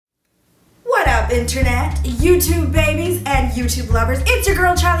up, internet, YouTube babies, and YouTube lovers? It's your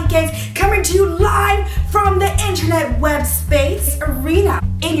girl Charlie Gates coming to you live from the internet web space arena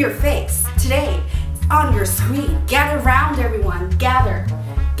in your face. Today, on your screen. Gather round, everyone. Gather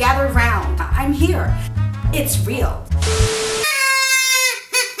round. I'm here. It's real.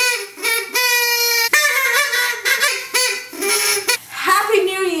 Happy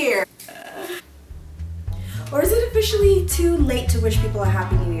New Year! Or is it officially too late to wish people a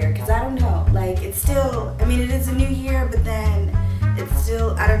Happy New Year? Because I don't know. Like, it's still, I mean, it is a new year, but then it's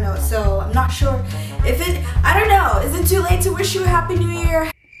still, I don't know. So, I'm not sure if it, I don't know. Is it too late to wish you a Happy New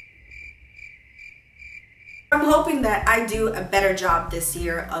Year? I'm hoping that I do a better job this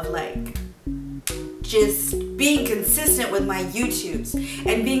year of like, just being consistent with my YouTubes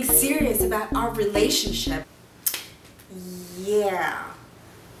and being serious about our relationship. Yeah.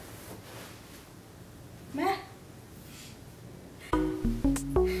 Meh.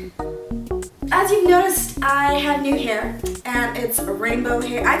 As you've noticed, I have new hair, and it's rainbow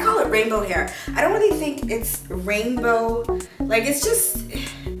hair. I call it rainbow hair. I don't really think it's rainbow. Like, it's just,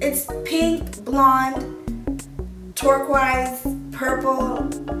 it's pink, blonde, turquoise, purple,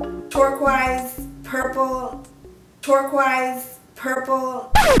 turquoise, purple, turquoise,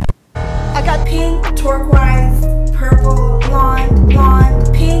 purple. I got pink, turquoise, purple,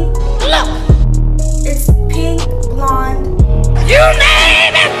 blonde, pink. Look! It's pink, blonde. You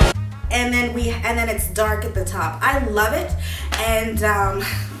name it! And then it's dark at the top. I love it, and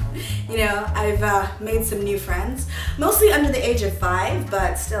you know, I've made some new friends, mostly under the age of 5,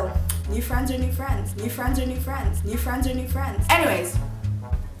 but still, new friends are new friends. New friends are new friends. New friends are new friends. Anyways,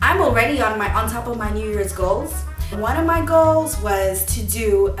 I'm already on top of my New Year's goals. One of my goals was to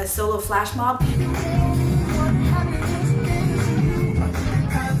do a solo flash mob.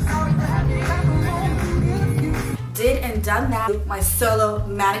 Did and done that. My solo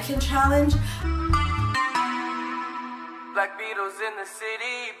mannequin challenge. Black Beatles in the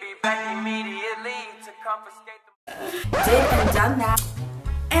city, be back immediately to confiscate the. Did and done that.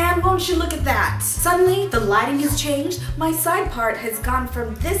 And won't you look at that? Suddenly the lighting has changed. My side part has gone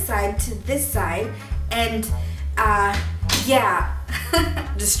from this side to this side, and yeah,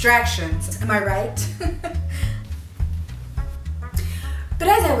 distractions. Am I right? But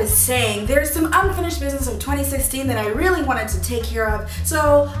as I was saying, there's some unfinished business of 2016 that I really wanted to take care of,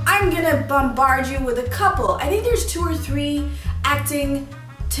 so I'm gonna bombard you with a couple. I think there's 2 or 3 acting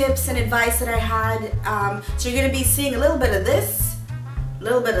tips and advice that I had. So you're gonna be seeing a little bit of this, a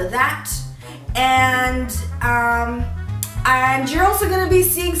little bit of that, and you're also gonna be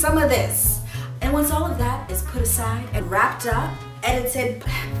seeing some of this. And once all of that is put aside and wrapped up, edited,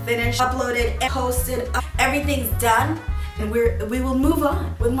 finished, uploaded, and posted, everything's done, and we will move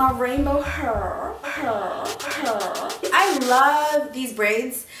on with my rainbow hair. I love these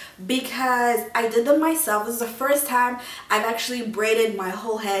braids because I did them myself. This is the first time I've actually braided my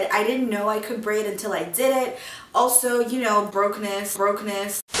whole head. I didn't know I could braid until I did it. Also, you know, brokenness.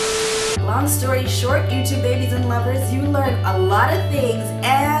 Long story short, YouTube babies and lovers, you learn a lot of things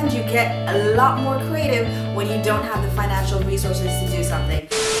and you get a lot more creative when you don't have the financial resources to do something.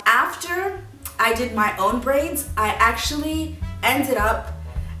 After I did my own braids, I actually ended up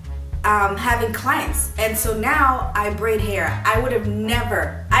having clients, and so now I braid hair. I would have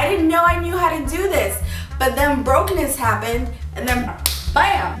never, I didn't know I knew how to do this, but then brokenness happened, and then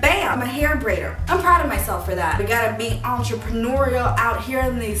bam, I'm a hair braider. I'm proud of myself for that. We gotta be entrepreneurial out here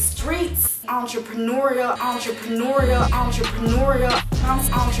in these streets. Entrepreneurial.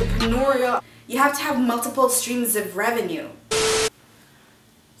 You have to have multiple streams of revenue.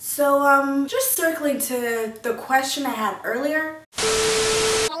 So, just circling to the question I had earlier.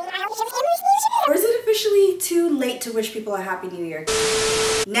 Or is it officially too late to wish people a Happy New Year?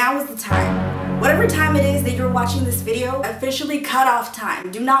 Now is the time. Whatever time it is that you're watching this video, officially cut off time.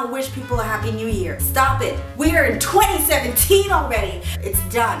 Do not wish people a Happy New Year. Stop it. We are in 2017 already. It's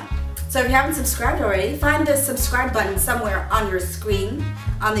done. So if you haven't subscribed already, find the subscribe button somewhere on your screen,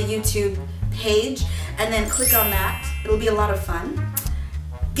 on the YouTube page, and then click on that. It'll be a lot of fun.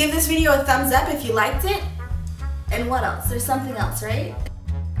 Give this video a thumbs up if you liked it. And what else? There's something else, right?